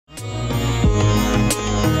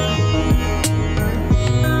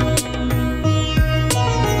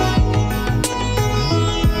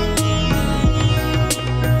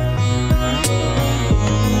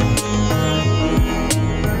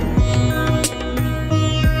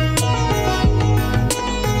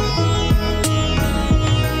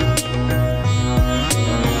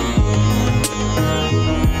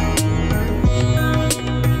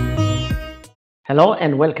Hello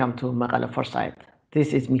and welcome to Magana Foresight.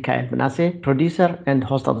 This is Mekelle, producer and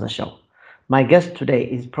host of the show. My guest today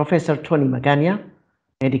is Professor Tony Magana,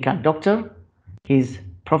 medical doctor. He's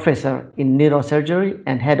professor in neurosurgery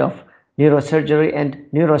and head of neurosurgery and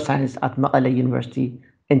neuroscience at Mekelle University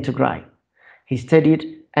in Tigray. He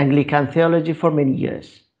studied Anglican theology for many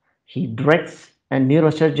years. He directs a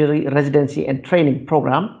neurosurgery residency and training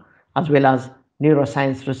program as well as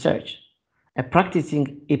neuroscience research. A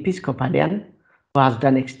practicing Episcopalian who has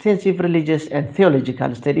done extensive religious and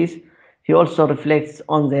theological studies, he also reflects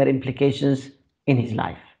on their implications in his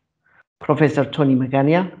life. Professor Tony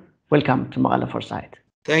Magana, welcome to Magana Foresight.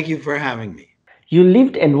 Thank you for having me. You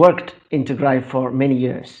lived and worked in Tigray for many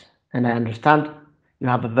years, and I understand you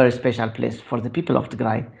have a very special place for the people of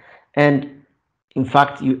Tigray. And in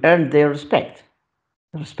fact, you earned their respect,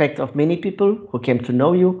 the respect of many people who came to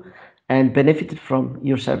know you and benefited from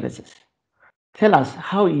your services. Tell us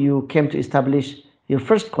how you came to establish your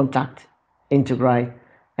first contact in Tigray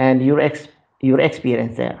and your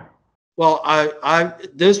experience there. Well,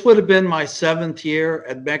 this would have been my 7th year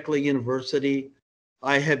at Mekelle University.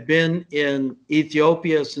 I had been in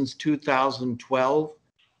Ethiopia since 2012.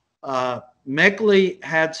 Mekelle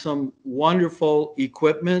had some wonderful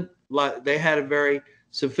equipment. They had a very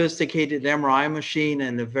sophisticated MRI machine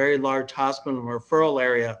and a very large hospital referral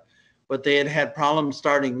area, but they had had problems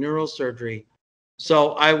starting neurosurgery.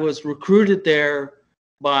 So I was recruited there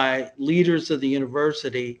by leaders of the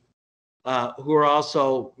university who are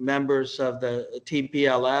also members of the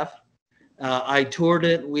TPLF. I toured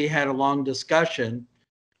it. We had a long discussion,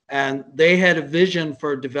 and they had a vision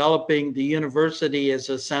for developing the university as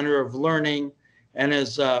a center of learning and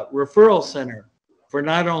as a referral center for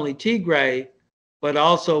not only Tigray, but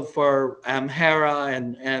also for Amhara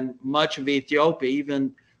and much of Ethiopia.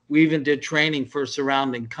 We even did training for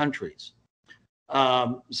surrounding countries.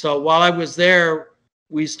 So while I was there,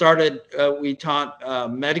 we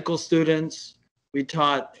taught medical students, we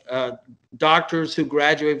taught doctors who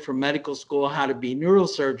graduate from medical school how to be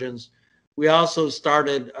neurosurgeons. We also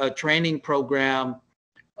started a training program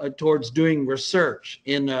towards doing research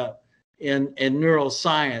in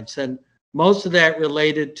neuroscience. And most of that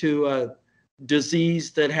related to a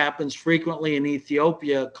disease that happens frequently in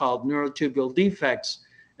Ethiopia called neurotubule defects.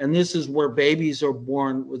 And this is where babies are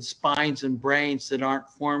born with spines and brains that aren't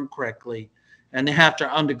formed correctly, and they have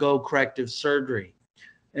to undergo corrective surgery.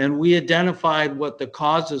 And we identified what the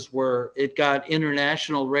causes were. It got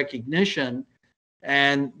international recognition.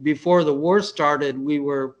 And before the war started, we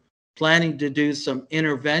were planning to do some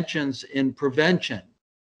interventions in prevention,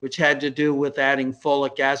 which had to do with adding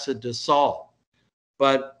folic acid to salt.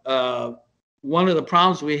 But one of the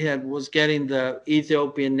problems we had was getting the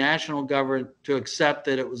Ethiopian national government to accept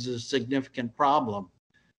that it was a significant problem.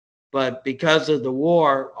 But because of the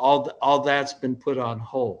war, all that's been put on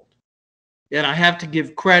hold. And I have to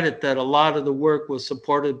give credit that a lot of the work was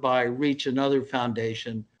supported by Reach Another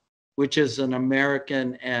Foundation, which is an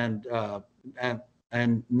American and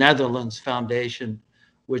Netherlands foundation,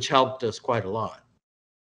 which helped us quite a lot.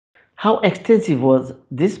 How extensive was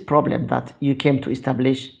this problem that you came to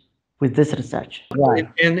establish with this research?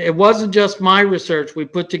 And it wasn't just my research. We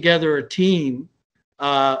put together a team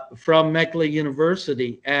from Mekelle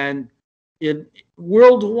University, and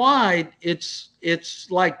worldwide, it's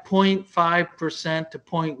like 0.5% to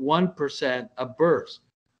 0.1% of births.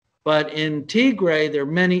 But in Tigray, there are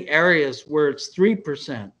many areas where it's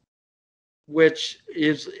 3%, which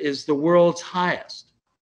is the world's highest.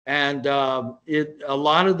 And a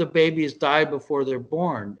lot of the babies die before they're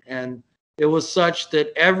born. And it was such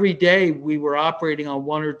that every day we were operating on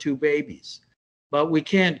 1 or 2 babies. But we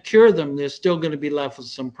can't cure them. They're still going to be left with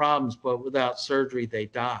some problems, but without surgery, they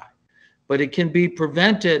die. But it can be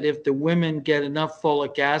prevented if the women get enough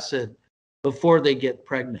folic acid before they get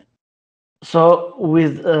pregnant. So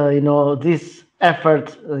with this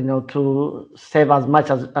effort, to save as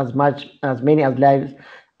many lives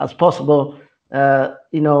as possible,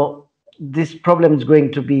 this problem is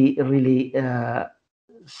going to be really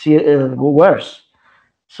worse.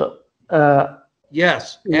 So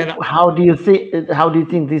yes, and how do you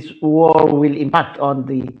think this war will impact on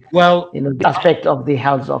the the aspect of the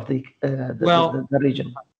health of the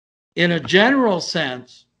region? In a general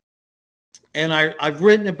sense, and I've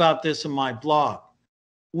written about this in my blog,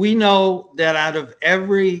 we know that out of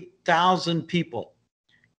every 1,000 people,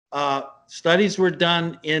 studies were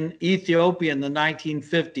done in Ethiopia in the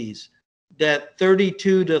 1950s, that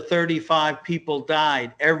 32 to 35 people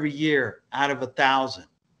died every year out of 1,000.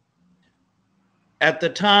 At the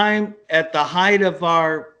time, at the height of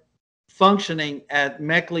our functioning at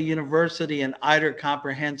Mekelle University and Eider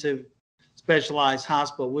Comprehensive specialized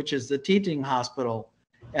hospital, which is the teaching hospital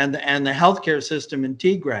and the healthcare system in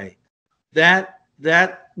Tigray, that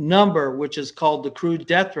number, which is called the crude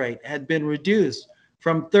death rate, had been reduced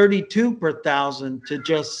from 32 per thousand to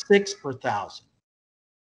just 6 per thousand.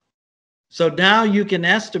 So now you can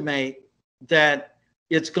estimate that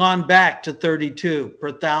it's gone back to 32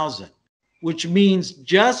 per thousand, which means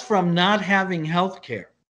just from not having health care,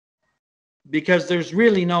 because there's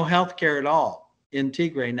really no health care at all in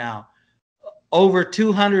Tigray now, over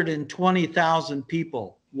 220,000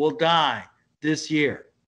 people will die this year.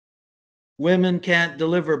 Women can't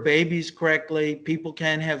deliver babies correctly. People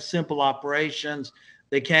can't have simple operations.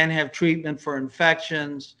 They can't have treatment for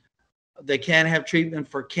infections. They can't have treatment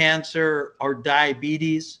for cancer or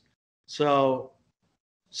diabetes. So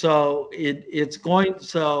it's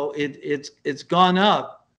gone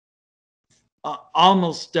up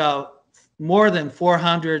almost more than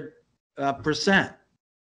 400%.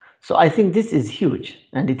 So I think this is huge,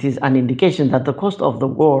 and it is an indication that the cost of the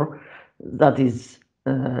war, that is,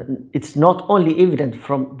 it's not only evident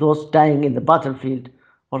from those dying in the battlefield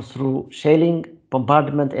or through shelling,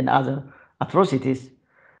 bombardment, and other atrocities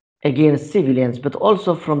against civilians, but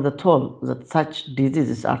also from the toll that such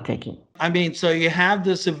diseases are taking. I mean, so you have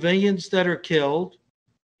the civilians that are killed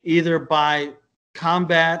either by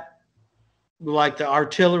combat, like the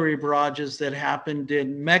artillery barrages that happened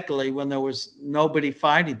in Mekelle when there was nobody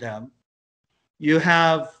fighting them. You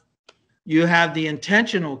have the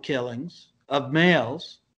intentional killings of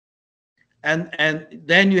males, and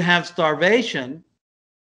then you have starvation,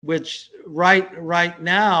 which right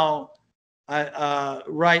now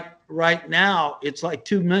it's like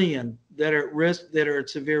 2 million that are at risk, that are at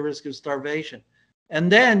severe risk of starvation.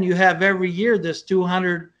 And then you have every year this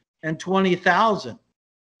 220,000.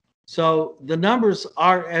 So the numbers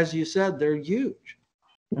are, as you said, they're huge.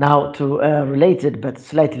 Now to a related but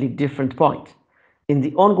slightly different point. In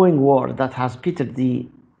the ongoing war that has pitted the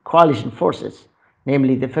coalition forces,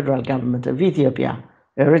 namely the federal government of Ethiopia,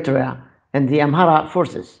 Eritrea, and the Amhara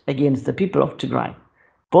forces against the people of Tigray,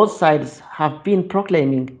 both sides have been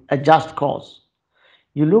proclaiming a just cause.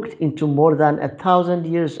 You looked into more than 1,000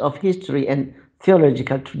 years of history and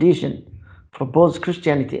theological tradition for both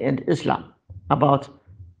Christianity and Islam about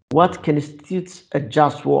what constitutes a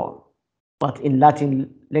just war, what in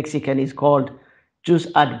Latin lexicon is called jus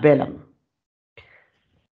ad bellum.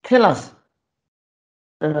 Tell us,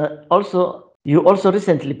 you also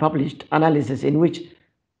recently published analysis in which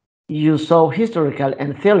you saw historical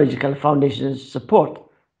and theological foundations support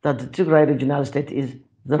that the Tigray regional state is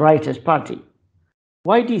the righteous party.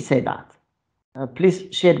 Why do you say that? Please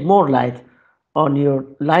shed more light on your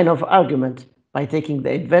line of argument by taking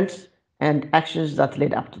the events and actions that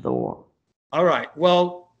led up to the war. All right.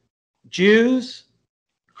 Well, Jews,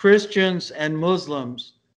 Christians, and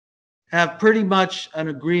Muslims have pretty much an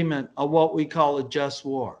agreement on what we call a just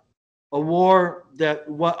war, a war that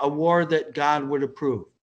God would approve.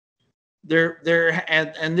 There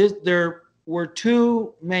were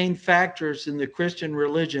two main factors in the Christian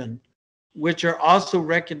religion which are also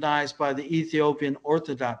recognized by the Ethiopian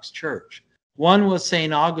Orthodox Church. One was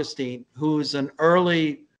St. Augustine, who is an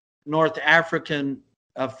early North African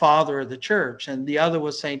father of the church, and the other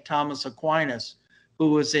was St. Thomas Aquinas,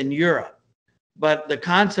 who was in Europe. But the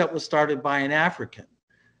concept was started by an African.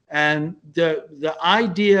 And the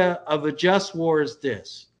idea of a just war is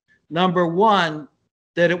this. Number one,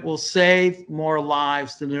 that it will save more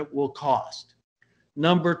lives than it will cost.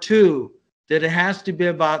 Number two, that it has to be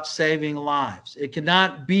about saving lives. It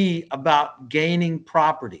cannot be about gaining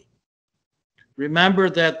property. Remember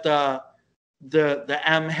that the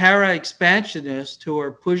Amhara expansionists who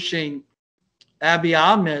are pushing Abiy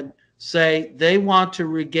Ahmed say they want to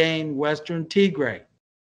regain Western Tigray.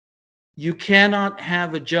 You cannot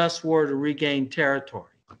have a just war to regain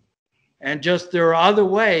territory. And just there are other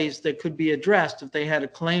ways that could be addressed if they had a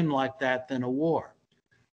claim like that than a war.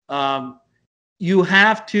 You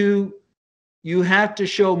have to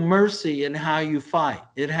show mercy in how you fight.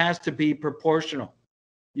 It has to be proportional.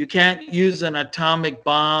 You can't use an atomic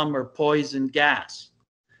bomb or poison gas.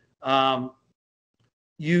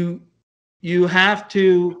 You have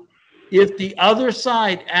to, if the other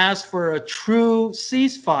side asks for a true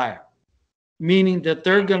ceasefire, meaning that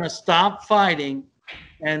they're going to stop fighting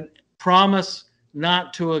and promise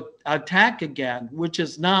not to attack again, which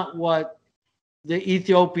is not what the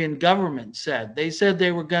Ethiopian government said. They said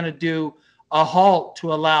they were going to do a halt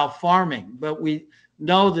to allow farming, but we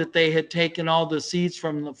know that they had taken all the seeds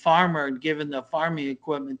from the farmer and given the farming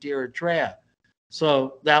equipment to Eritrea.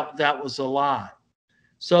 So that was a lie.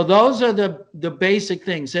 So those are the basic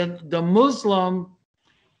things. And the Muslim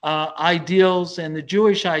ideals and the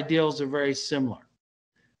Jewish ideals are very similar.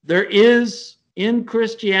 There is in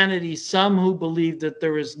Christianity some who believe that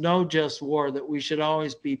there is no just war, that we should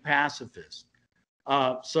always be pacifist.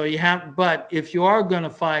 So you have, but if you are going to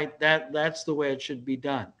fight, that's the way it should be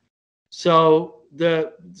done. So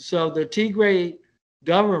the Tigray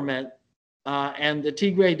government and the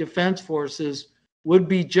Tigray Defense Forces would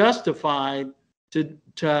be justified to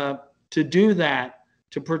do that,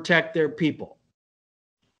 to protect their people.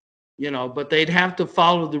 You know, but they'd have to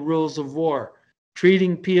follow the rules of war,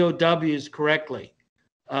 treating POWs correctly,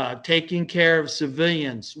 taking care of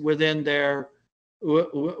civilians within their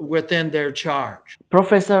charge.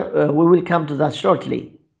 Professor, we will come to that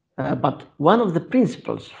shortly. But one of the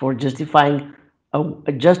principles for justifying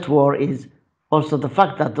a just war is also the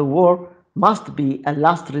fact that the war must be a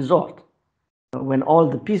last resort when all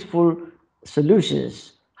the peaceful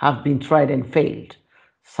solutions have been tried and failed,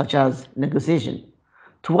 such as negotiation.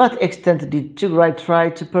 To what extent did Tigray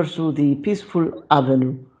try to pursue the peaceful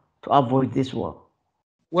avenue to avoid this war?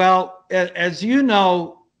 Well, as you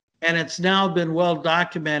know, and it's now been well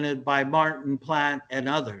documented by Martin Platt and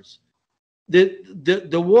others,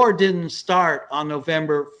 the war didn't start on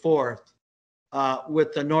November 4th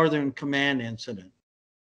with the Northern Command incident.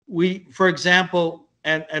 For example,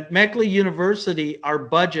 at Mekelle University, our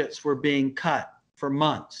budgets were being cut for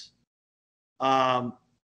months.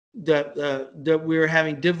 That we were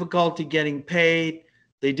having difficulty getting paid.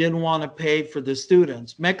 They didn't want to pay for the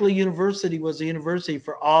students. Mekelle University was a university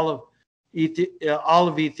for all of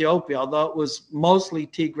Ethiopia, although it was mostly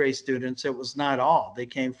Tigray students. It was not all. They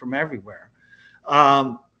came from everywhere.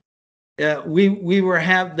 Normally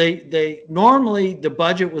the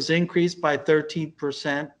budget was increased by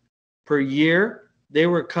 13% per year. They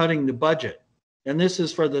were cutting the budget, and this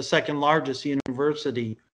is for the second largest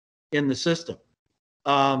university in the system.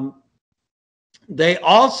 They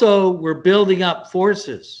also were building up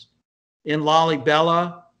forces in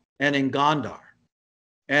Lalibela and in Gondar,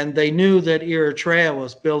 and they knew that Eritrea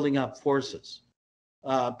was building up forces.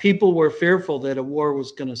 People were fearful that a war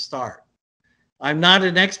was going to start. I'm not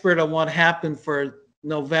an expert on what happened for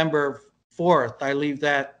November 4th. I leave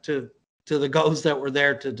that to those that were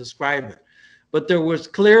there to describe it. But there was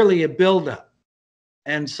clearly a buildup.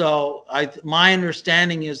 And so my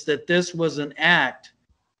understanding is that this was an act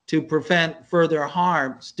to prevent further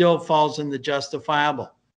harm, still falls in the justifiable.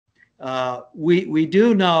 We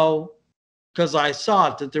do know, because I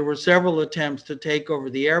saw it, that there were several attempts to take over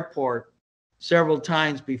the airport several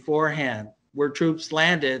times beforehand, where troops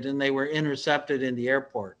landed and they were intercepted in the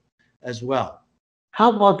airport as well.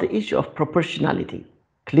 How about the issue of proportionality?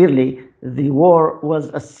 Clearly, the war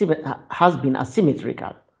has been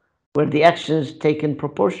asymmetrical. Were the actions taken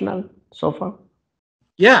proportional so far?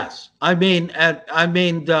 Yes, I mean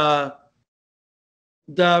the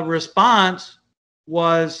response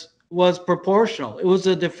was proportional. It was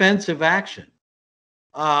a defensive action.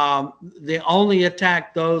 They only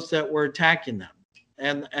attacked those that were attacking them,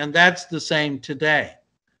 and that's the same today.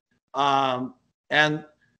 And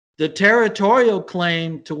the territorial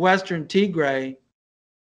claim to Western Tigray,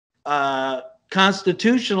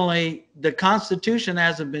 constitutionally, the constitution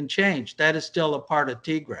hasn't been changed. That is still a part of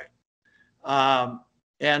Tigray.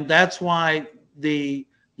 And that's why the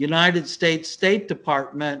United States State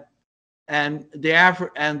Department and the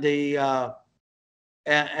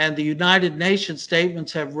United Nations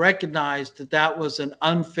statements have recognized that that was an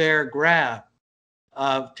unfair grab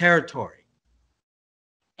of territory,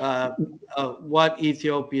 what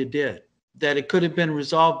Ethiopia did, that it could have been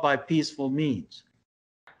resolved by peaceful means.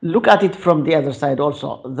 Look at it from the other side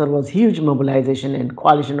also. There was huge mobilization and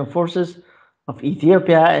coalition of forces of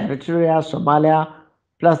Ethiopia, Eritrea, Somalia,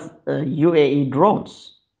 plus UAE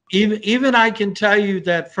drones. Even I can tell you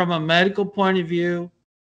that from a medical point of view,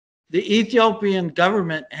 the Ethiopian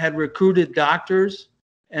government had recruited doctors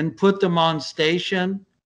and put them on station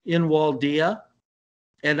in Waldia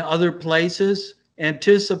and other places,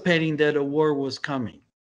 anticipating that a war was coming.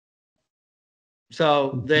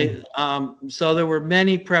 So so there were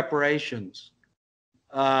many preparations.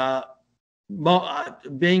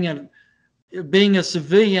 Being a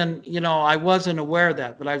civilian, you know, I wasn't aware of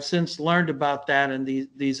that, but I've since learned about that and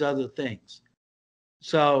these other things.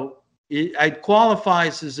 So it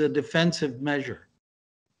qualifies as a defensive measure.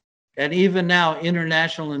 And even now,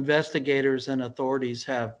 international investigators and authorities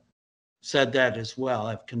have said that as well,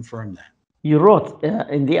 have confirmed that. You wrote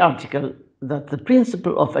in the article that the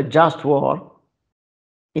principle of a just war,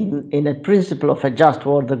 in a principle of a just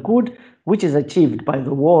war, the good which is achieved by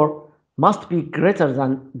the war must be greater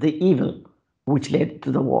than the evil which led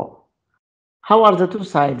to the war. How are the two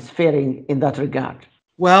sides faring in that regard?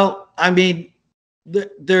 Well, I mean,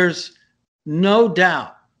 there's no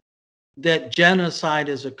doubt that genocide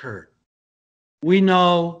has occurred. We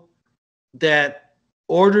know that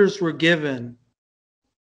orders were given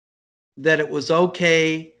that it was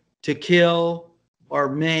okay to kill or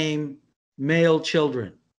maim male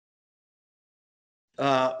children.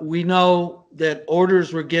 We know that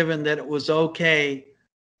orders were given that it was okay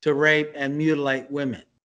to rape and mutilate women.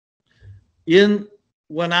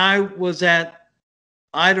 When I was at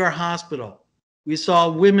Eider Hospital, we saw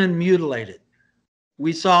women mutilated.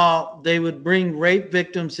 We saw they would bring rape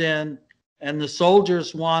victims in, and the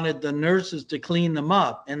soldiers wanted the nurses to clean them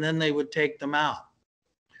up, and then they would take them out.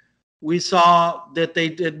 We saw that they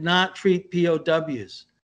did not treat POWs.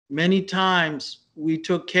 Many times we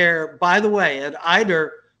took care, by the way, at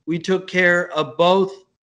Eider, we took care of both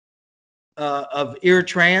of ear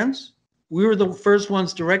trans. We were the first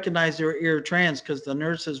ones to recognize they were ear trans because the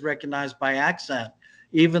nurses recognized by accent,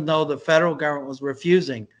 even though the federal government was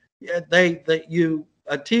refusing.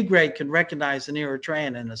 A Tigray can recognize an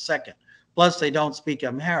Eritrean in a second. Plus, they don't speak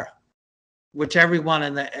Amharic, which everyone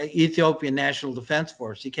in the Ethiopian National Defense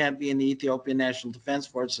Force, you can't be in the Ethiopian National Defense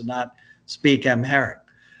Force and not speak Amharic.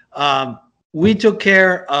 We took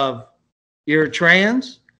care of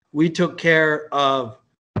Eritreans, we took care of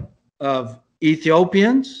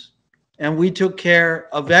Ethiopians, and we took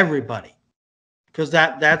care of everybody because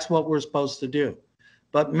that's what we're supposed to do.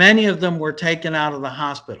 But many of them were taken out of the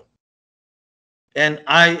hospital. And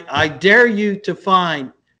I dare you to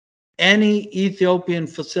find any Ethiopian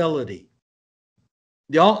facility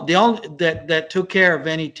the only that took care of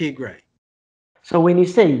any Tigray. So when you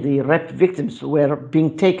say the rape victims were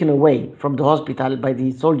being taken away from the hospital by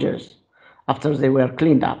the soldiers after they were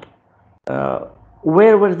cleaned up,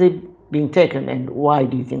 where were they being taken, and why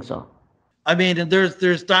do you think so? I mean,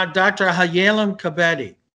 there's Dr. Hayelim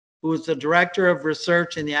Kabedi, who is the director of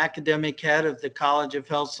research and the academic head of the College of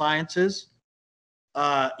Health Sciences.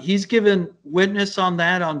 He's given witness on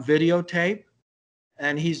that on videotape,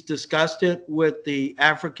 and he's discussed it with the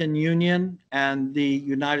African Union and the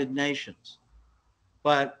United Nations.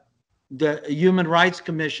 But the Human Rights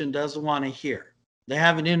Commission doesn't want to hear. They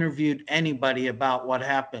haven't interviewed anybody about what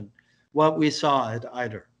happened, what we saw at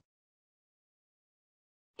Eider.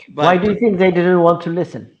 But why do you think they didn't want to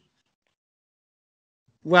listen?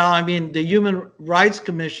 Well, I mean, the Human Rights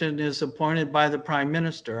Commission is appointed by the Prime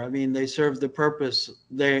Minister. I mean, they serve the purpose.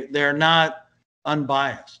 They're not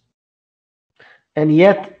unbiased. And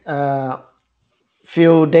yet,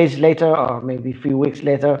 few days later, or maybe a few weeks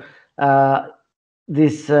later,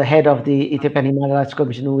 this head of the Ethiopian Human Rights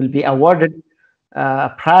Commission will be awarded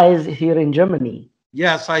a prize here in Germany.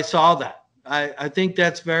 Yes, I saw that. I think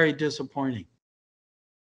that's very disappointing.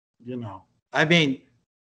 You know, I mean,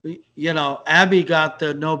 you know, Abiy got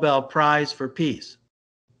the Nobel Prize for Peace,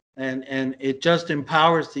 and it just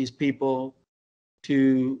empowers these people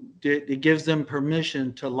it gives them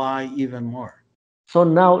permission to lie even more. So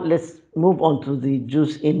now let's move on to the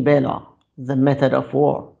jus in bello, the method of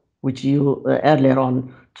war, which you earlier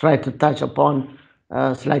on tried to touch upon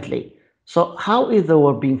slightly. So how is the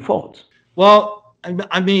war being fought? Well,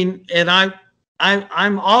 I mean, and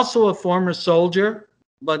I'm also a former soldier,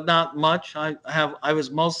 but not much. I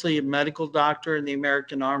was mostly a medical doctor in the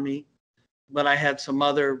American Army, but I had some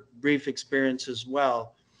other brief experience as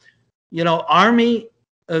well. You know, Army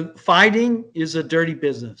fighting is a dirty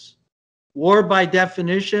business. War, by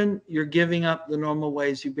definition, you're giving up the normal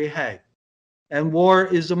ways you behave. And war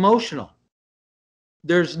is emotional.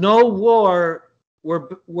 There's no war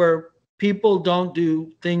where people don't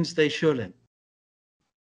do things they shouldn't.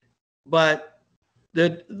 But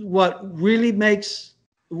what makes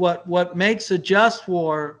a just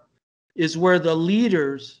war is where the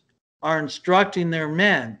leaders are instructing their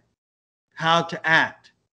men how to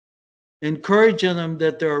act, encouraging them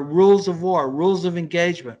that there are rules of war, rules of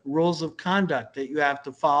engagement, rules of conduct that you have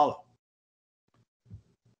to follow.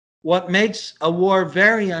 What makes a war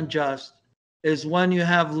very unjust is when you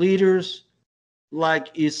have leaders like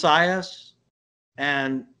Isaias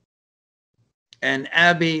and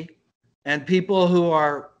Abiy and people who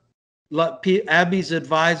are Abiy's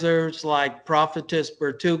advisors like Prophetess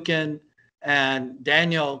Bertukin and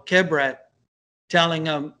Daniel Kibret telling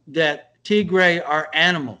them that Tigray are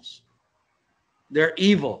animals. They're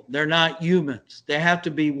evil. They're not humans. They have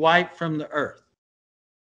to be wiped from the earth.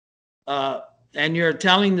 And you're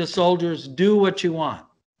telling the soldiers, do what you want.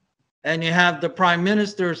 And you have the prime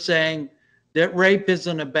minister saying that rape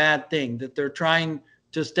isn't a bad thing, that they're trying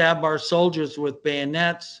to stab our soldiers with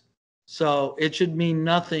bayonets. So it should mean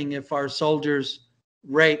nothing if our soldiers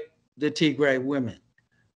rape the Tigray women.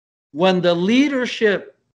 When the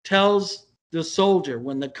leadership tells the soldier,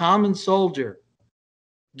 when the common soldier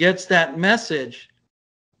gets that message,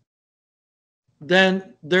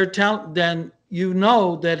 then then you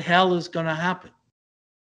know that hell is going to happen.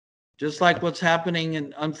 Just like what's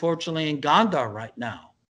happening unfortunately in Gondar right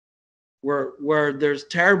now, where there's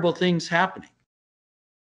terrible things happening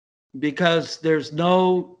because there's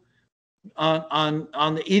no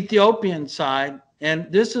on the Ethiopian side,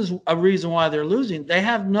 and this is a reason why they're losing. They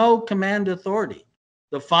have no command authority.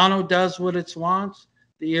 The Fano does what it wants.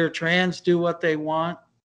 The Eritreans do what they want.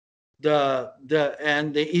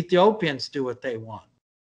 And the Ethiopians do what they want.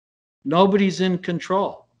 Nobody's in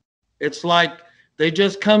control. It's like they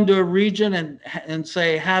just come to a region and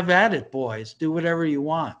say, have at it, boys. Do whatever you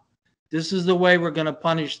want. This is the way we're going to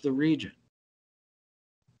punish the region.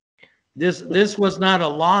 This was not a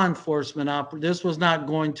law enforcement operation. This was not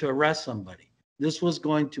going to arrest somebody. This was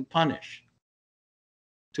going to punish,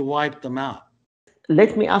 to wipe them out.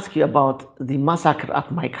 Let me ask you about the massacre at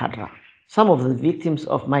Mekelle. Some of the victims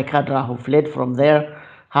of Mekelle who fled from there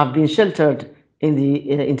have been sheltered in the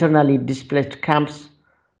internally displaced camps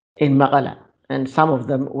in Mekelle, and some of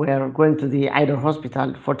them were going to the Eider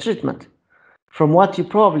hospital for treatment. From what you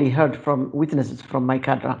probably heard from witnesses from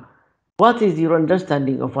Mekelle, what is your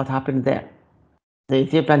understanding of what happened there? The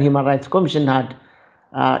Ethiopian Human Rights Commission had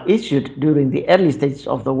issued during the early stages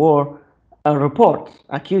of the war a report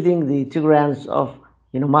accusing the Tigrayans of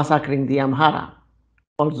massacring the Amhara,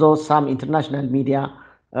 although some international media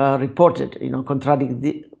reported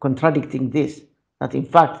contradicting this, that in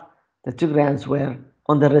fact the Tigrayans were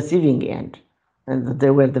on the receiving end and that they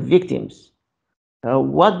were the victims.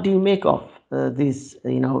 What do you make of these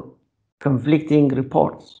conflicting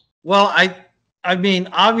reports? Well, I mean,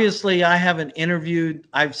 obviously I haven't interviewed,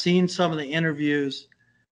 I've seen some of the interviews.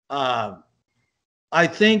 I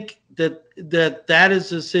think that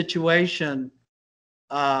is a situation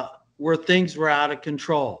where things were out of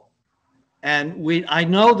control. And I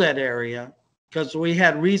know that area because we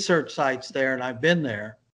had research sites there, and I've been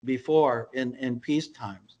there before in peace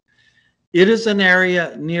times. It is an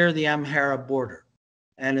area near the Amhara border,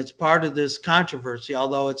 and it's part of this controversy,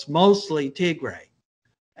 although it's mostly Tigray.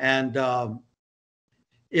 And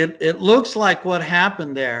it looks like what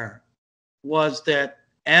happened there was that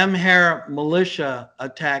Amhara militia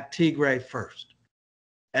attacked Tigray first.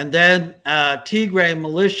 And then Tigray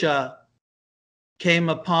militia came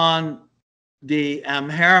upon the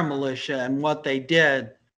Amhara militia and what they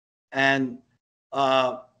did. And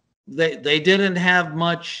they didn't have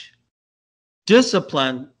much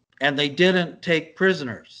discipline, and they didn't take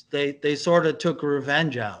prisoners. They sort of took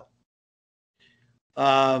revenge out.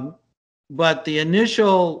 But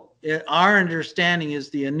our understanding is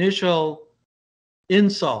the initial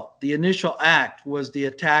insult, the initial act was the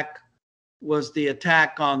attack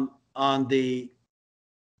on the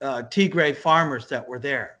Tigray farmers that were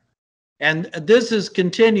there. And this is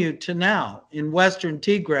continued to now. In Western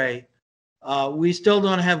Tigray, we still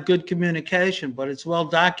don't have good communication, but it's well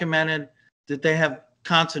documented that they have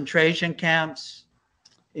concentration camps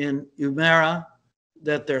in Umera,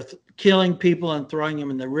 that they're killing people and throwing them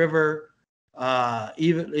in the river,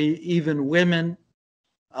 even women,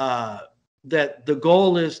 that the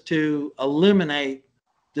goal is to eliminate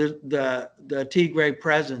the Tigray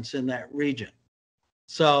presence in that region.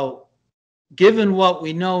 So given what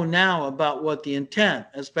we know now about what the intent,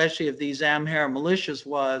 especially of these Amhara militias,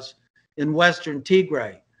 was in Western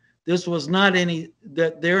Tigray, this was not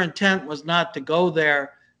their intent was not to go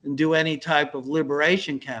there and do any type of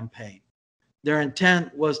liberation campaign. Their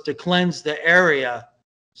intent was to cleanse the area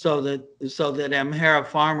so that Amhara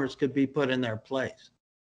farmers could be put in their place.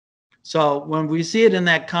 So when we see it in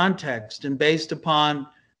that context, and based upon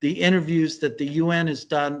the interviews that the UN has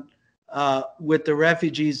done with the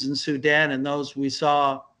refugees in Sudan and those we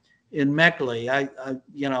saw in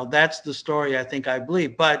Mekelle, that's the story I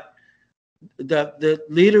believe. But the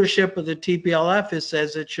leadership of the TPLF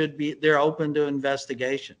says they're open to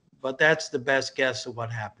investigation, but that's the best guess of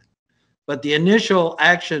what happened. But the initial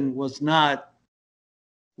action was not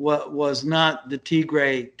the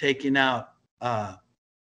Tigray taking out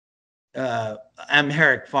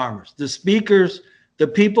Amharic farmers. The speakers, the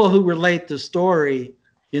people who relate the story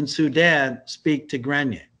in Sudan, speak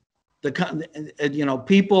Tigrinya.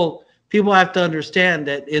 People have to understand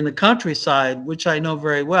that in the countryside, which I know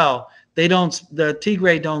very well, the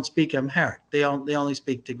Tigray don't speak Amharic. They only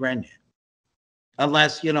speak Tigrinya,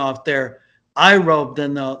 unless if they're Irobe,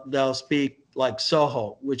 then they'll speak like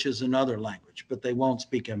Soho, which is another language, but they won't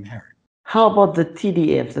speak Amharic. How about the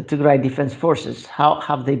TDF, the Tigray Defense Forces? How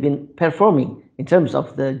have they been performing in terms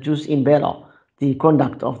of the jus in bello, the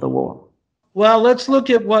conduct of the war? Well, let's look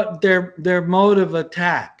at what their mode of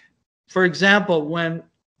attack. For example, when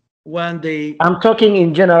when the I'm talking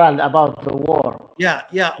in general about the war.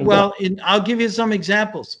 yeah. Well, I'll give you some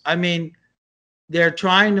examples. I mean, they're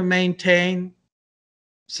trying to maintain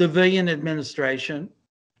civilian administration.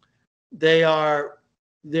 They're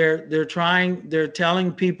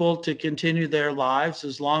telling people to continue their lives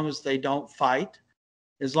as long as they don't fight,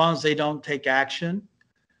 as long as they don't take action.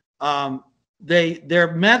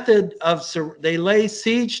 Their method of, they lay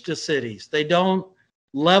siege to cities. They don't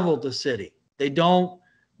level the city. They don't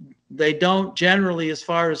generally, as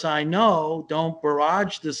far as I know, don't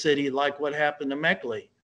barrage the city like what happened to Mekelle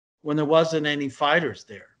when there wasn't any fighters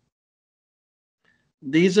there.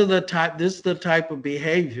 This is the type of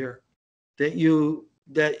behavior that you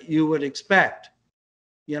would expect.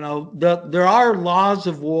 You know, there are laws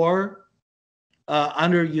of war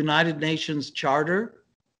under United Nations Charter,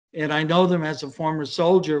 and I know them as a former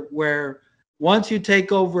soldier, where once you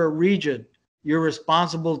take over a region, you're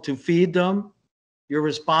responsible to feed them, you're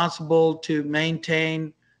responsible to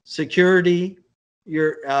maintain security,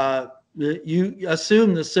 you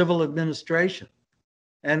assume the civil administration.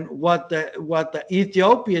 And what the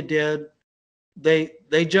Ethiopia did,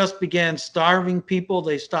 they just began starving people.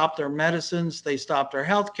 They stopped their medicines, they stopped our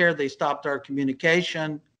healthcare, they stopped our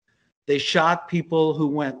communication. They shot people who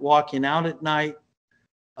went walking out at night.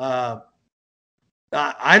 I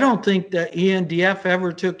don't think that ENDF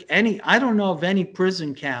ever took any, I don't know of any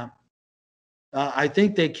prison camp. I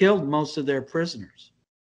think they killed most of their prisoners.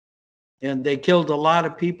 And they killed a lot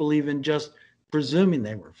of people, even just presuming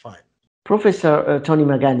they were fighting. Professor Tony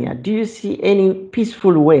Magana, do you see any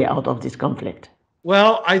peaceful way out of this conflict?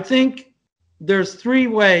 Well, I think there's three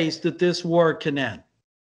ways that this war can end.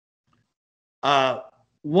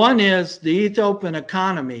 One is the Ethiopian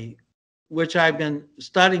economy, which I've been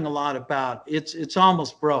studying a lot about. It's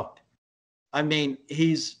almost broke. I mean,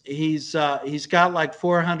 he's got like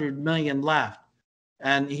 400 million left,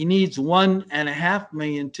 and he needs 1.5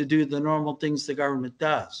 million to do the normal things the government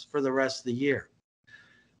does for the rest of the year.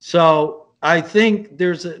 So I think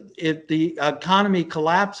if the economy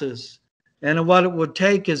collapses, and what it would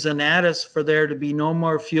take is an addis for there to be no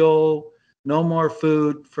more fuel, no more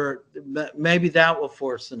food, maybe that will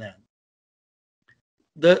force an end.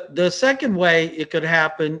 The second way it could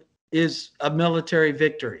happen is a military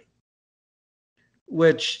victory,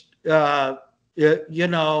 which you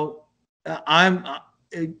know,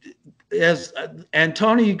 as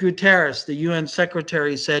Antonio Guterres, the UN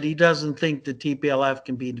secretary, said, he doesn't think the TPLF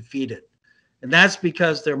can be defeated. And that's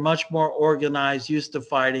because they're much more organized, used to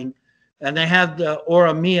fighting. And they have the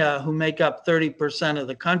Oromia, who make up 30% of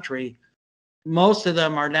the country. Most of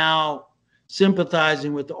them are now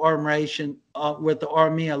sympathizing with the Oromia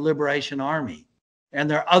Liberation Army.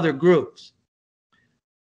 And there are other groups.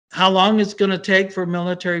 How long it's going to take for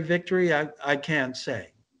military victory, I can't say.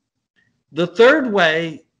 The third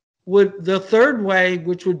way,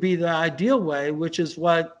 which would be the ideal way, which is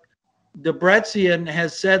what Debretsion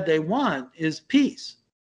has said they want, is peace.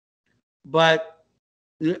 But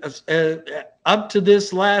up to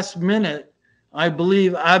this last minute, I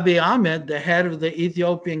believe Abiy Ahmed, the head of the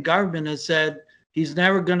Ethiopian government, has said he's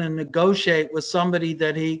never going to negotiate with somebody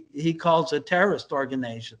that he calls a terrorist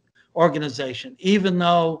organization, even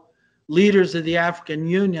though leaders of the African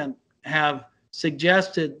Union have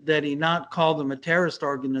suggested that he not call them a terrorist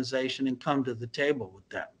organization and come to the table with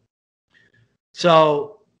them.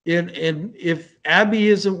 So if Abiy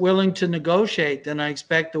isn't willing to negotiate, then I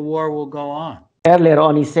expect the war will go on. Earlier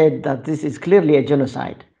on, he said that this is clearly a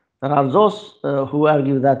genocide. There are those who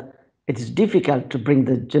argue that it is difficult to bring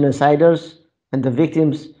the genociders and the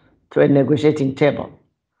victims to a negotiating table.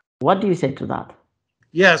 What do you say to that?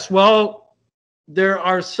 Yes, well, there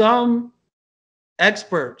are some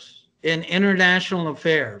experts in international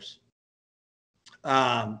affairs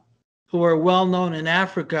who are well known in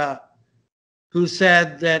Africa who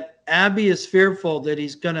said that Abiy is fearful that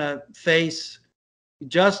he's going to face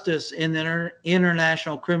justice in the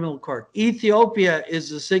International Criminal Court. Ethiopia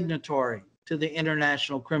is a signatory to the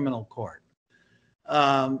International Criminal Court.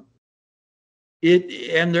 And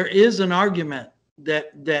there is an argument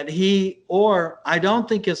that he, or I don't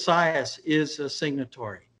think Isaias is a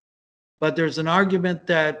signatory, but there's an argument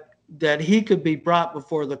that he could be brought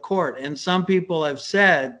before the court. And some people have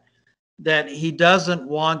said that he doesn't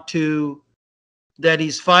want to, that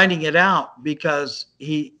he's fighting it out because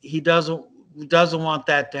he doesn't want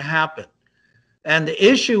that to happen. And the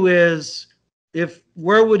issue is,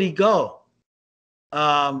 where would he go?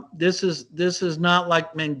 This is not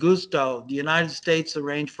like Mengistu. The United States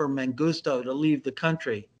arranged for Mengistu to leave the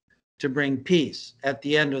country to bring peace at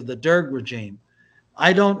the end of the Derg regime.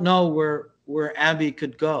 I don't know where Abiy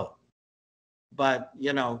could go, but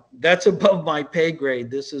you know, that's above my pay grade.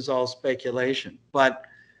 This is all speculation. But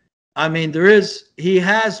I mean, he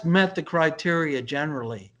has met the criteria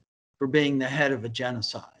generally for being the head of a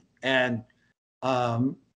genocide, and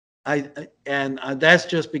that's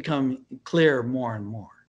just become clear more and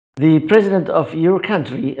more. The president of your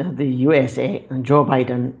country, the USA, Joe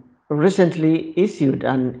Biden, recently issued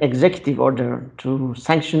an executive order to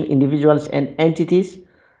sanction individuals and entities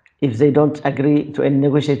if they don't agree to a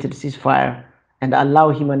negotiated ceasefire and allow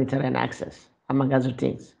humanitarian access, among other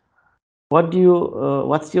things. What's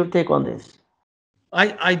your take on this?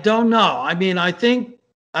 I don't know. I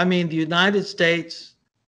mean, the United States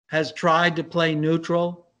has tried to play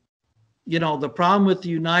neutral. You know, the problem with the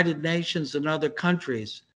United Nations and other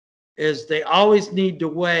countries is they always need to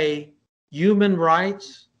weigh human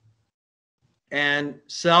rights and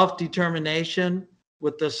self-determination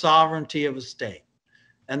with the sovereignty of a state.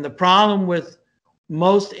 And the problem with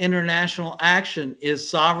most international action is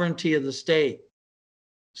sovereignty of the state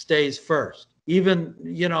stays first. Even,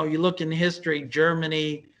 you know, you look in history,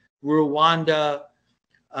 Germany, Rwanda,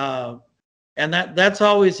 and that's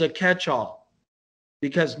always a catch-all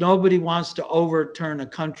because nobody wants to overturn a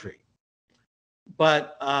country.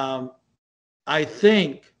 But I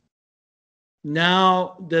think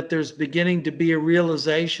now that there's beginning to be a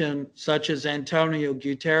realization, such as Antonio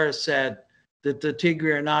Guterres said, that the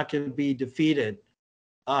Tigray are not going to be defeated,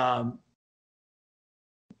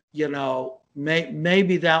 you know,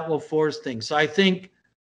 maybe that will force things. So I think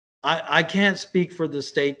I can't speak for the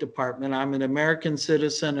State Department. I'm an American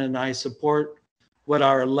citizen and I support what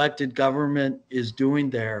our elected government is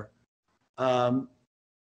doing there.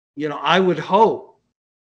 You know, I would hope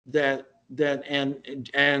that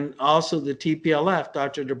and also the TPLF,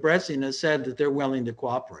 Dr. Debrecen, has said that they're willing to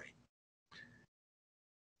cooperate.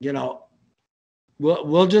 You know,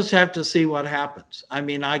 we'll just have to see what happens. I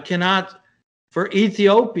mean, I cannot, for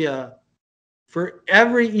Ethiopia, for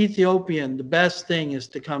every Ethiopian, the best thing is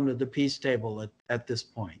to come to the peace table at this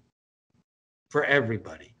point, for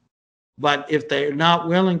everybody. But if they're not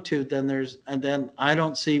willing to, then I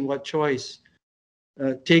don't see what choice.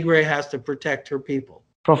 Tigray has to protect her people.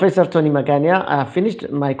 Professor Tony Magana, I have finished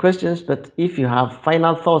my questions, but if you have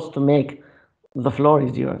final thoughts to make, the floor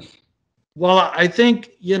is yours. Well, I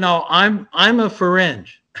think, you know, I'm a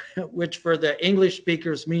Feringe, which for the English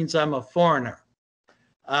speakers means I'm a foreigner.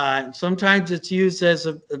 Sometimes it's used as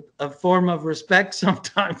a form of respect,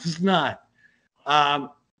 sometimes not.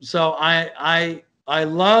 So I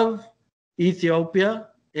love Ethiopia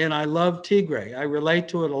and I love Tigray. I relate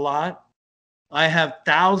to it a lot. I have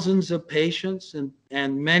thousands of patients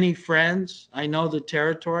and many friends. I know the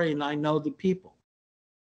territory and I know the people.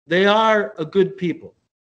 They are a good people.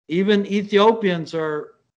 Even Ethiopians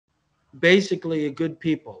are basically a good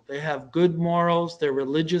people. They have good morals. They're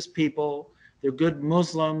religious people. They're good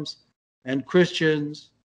Muslims and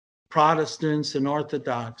Christians, Protestants and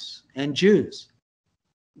Orthodox and Jews.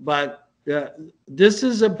 But this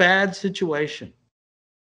is a bad situation.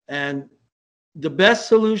 And the best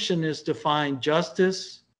solution is to find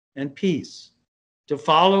justice and peace, to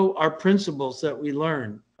follow our principles that we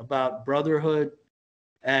learn about brotherhood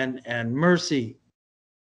and mercy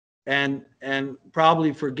and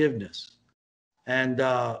probably forgiveness. And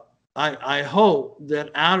I hope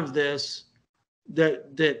that out of this,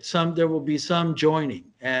 that there will be some joining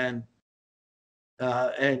and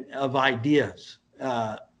of ideas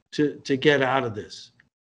to get out of this.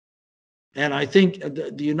 And I think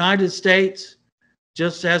the United States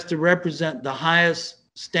just has to represent the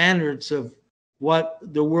highest standards of what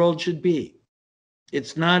the world should be.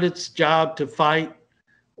 It's not its job to fight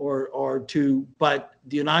but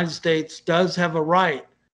the United States does have a right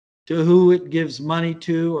to who it gives money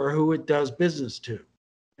to or who it does business to.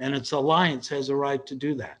 And its alliance has a right to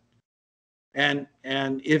do that. And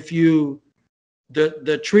if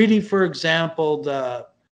the treaty, for example,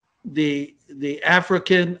 the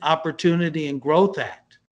African Opportunity and Growth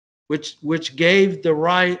Act, which gave the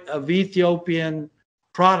right of Ethiopian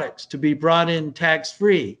products to be brought in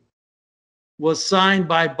tax-free, was signed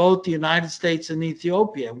by both the United States and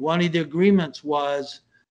Ethiopia. One of the agreements was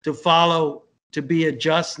to be a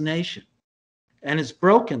just nation. And it's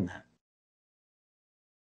broken that.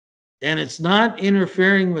 And it's not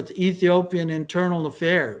interfering with Ethiopian internal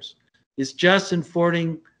affairs. It's just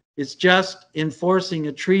enforcing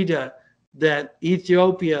a treaty that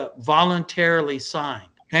Ethiopia voluntarily signed.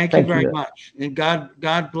 Thank you very much. And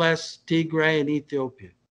God bless Tigray and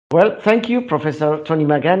Ethiopia. Well, thank you, Professor Tony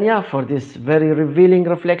Magana, for this very revealing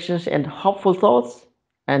reflections and hopeful thoughts.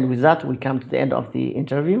 And with that, we come to the end of the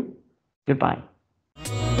interview. Goodbye.